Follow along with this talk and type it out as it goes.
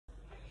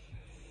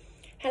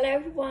Hello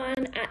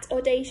everyone at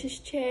Audacious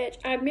Church.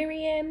 I'm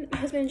Miriam. My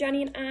husband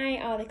Johnny and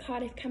I are the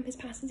Cardiff Campus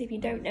Pastors, if you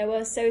don't know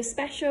us. So a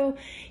special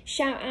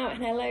shout out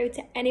and hello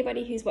to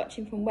anybody who's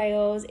watching from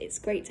Wales. It's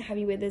great to have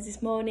you with us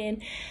this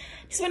morning.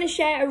 Just want to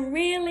share a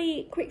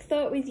really quick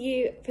thought with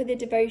you for the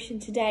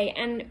devotion today.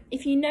 And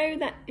if you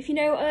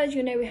know us,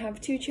 you'll know we have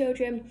two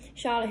children,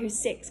 Charlotte who's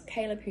 6,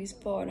 Caleb who's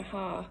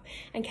 4.5.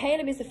 And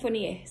Caleb is the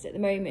funniest at the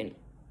moment.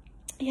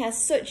 He has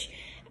such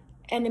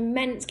an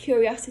immense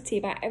curiosity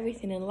about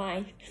everything in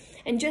life.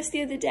 And just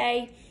the other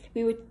day,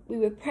 we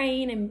were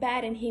praying in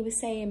bed and he was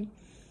saying,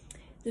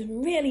 there's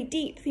really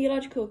deep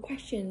theological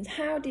questions.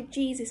 How did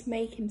Jesus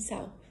make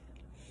himself?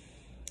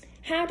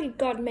 How did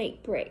God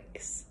make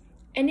bricks?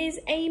 And is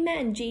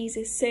Amen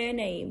Jesus'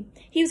 surname?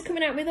 He was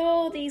coming out with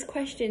all these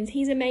questions.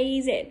 He's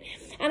amazing.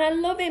 And I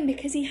love him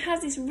because he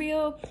has this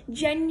real,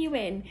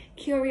 genuine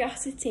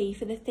curiosity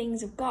for the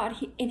things of God.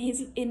 In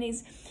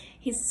his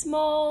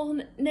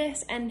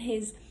smallness and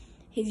his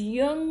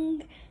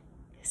young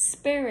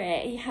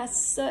spirit, he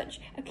has such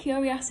a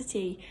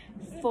curiosity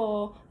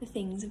for the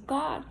things of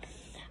God.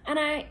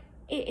 And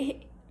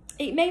it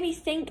made me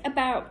think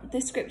about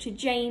the scripture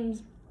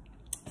James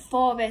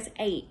 4 verse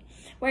 8,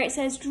 where it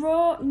says,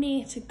 draw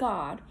near to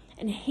God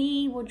and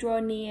he will draw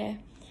near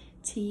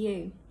to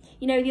you.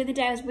 You know, the other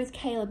day I was with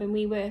Caleb and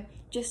we were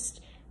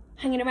just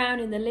hanging around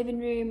in the living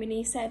room and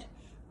he said,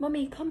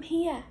 Mummy, come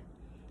here.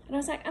 And I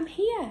was like, I'm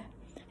here.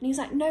 And he was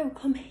like, no,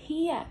 come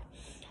here.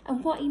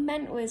 And what he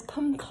meant was,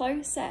 come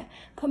closer,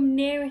 come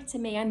nearer to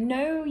me. I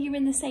know you're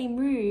in the same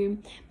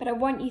room, but I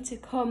want you to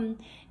come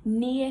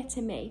near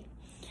to me.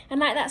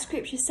 And like that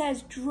scripture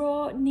says,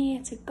 draw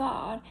near to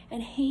God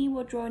and he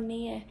will draw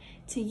near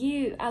to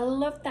you. I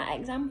love that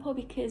example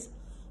because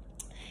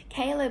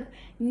Caleb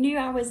knew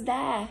I was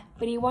there,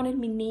 but he wanted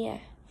me near.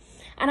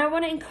 And I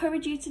want to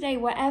encourage you today,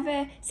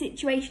 whatever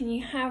situation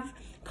you have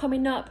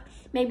coming up,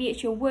 maybe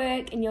it's your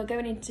work and you're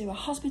going into a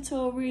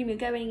hospital room, you're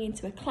going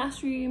into a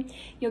classroom,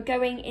 you're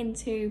going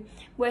into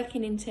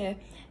working into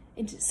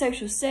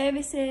social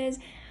services,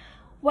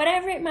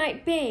 whatever it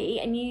might be,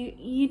 and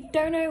you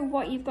don't know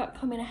what you've got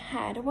coming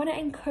ahead. I want to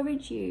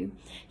encourage you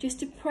just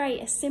to pray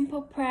a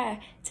simple prayer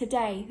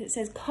today that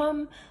says,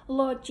 come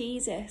Lord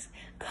Jesus,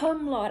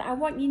 come Lord, I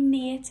want you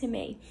near to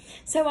me.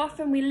 So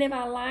often we live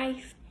our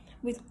life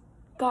with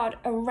God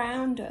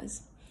around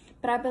us,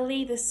 but I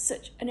believe there's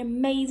such an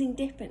amazing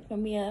difference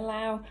when we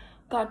allow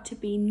God to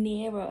be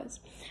near us.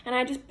 And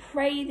I just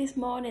pray this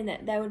morning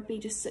that there would be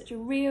just such a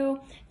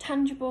real,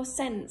 tangible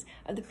sense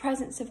of the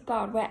presence of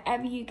God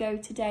wherever you go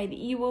today, that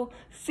you will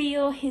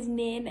feel his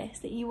nearness,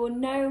 that you will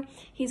know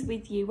he's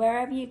with you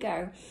wherever you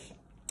go.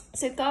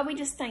 So God, we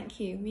just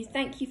thank you. We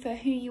thank you for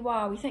who you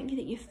are. We thank you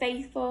that you're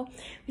faithful.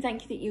 We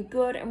thank you that you're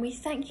good. And we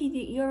thank you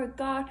that you're a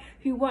God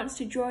who wants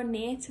to draw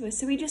near to us.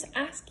 So we just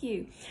ask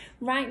you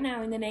right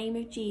now in the name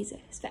of Jesus,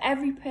 for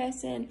every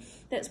person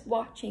that's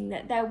watching,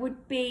 that there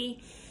would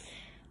be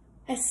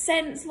a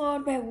sense,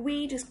 Lord, where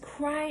we just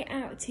cry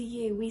out to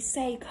you. We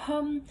say,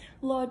 come,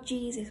 Lord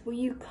Jesus, will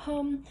you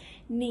come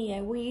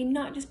near? Will you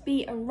not just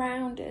be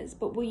around us,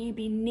 but will you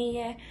be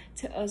near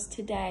to us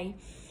today?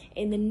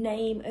 In the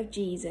name of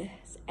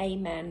Jesus,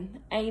 amen.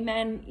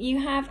 Amen.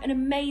 You have an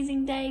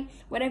amazing day,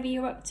 whatever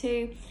you're up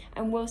to,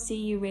 and we'll see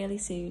you really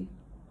soon.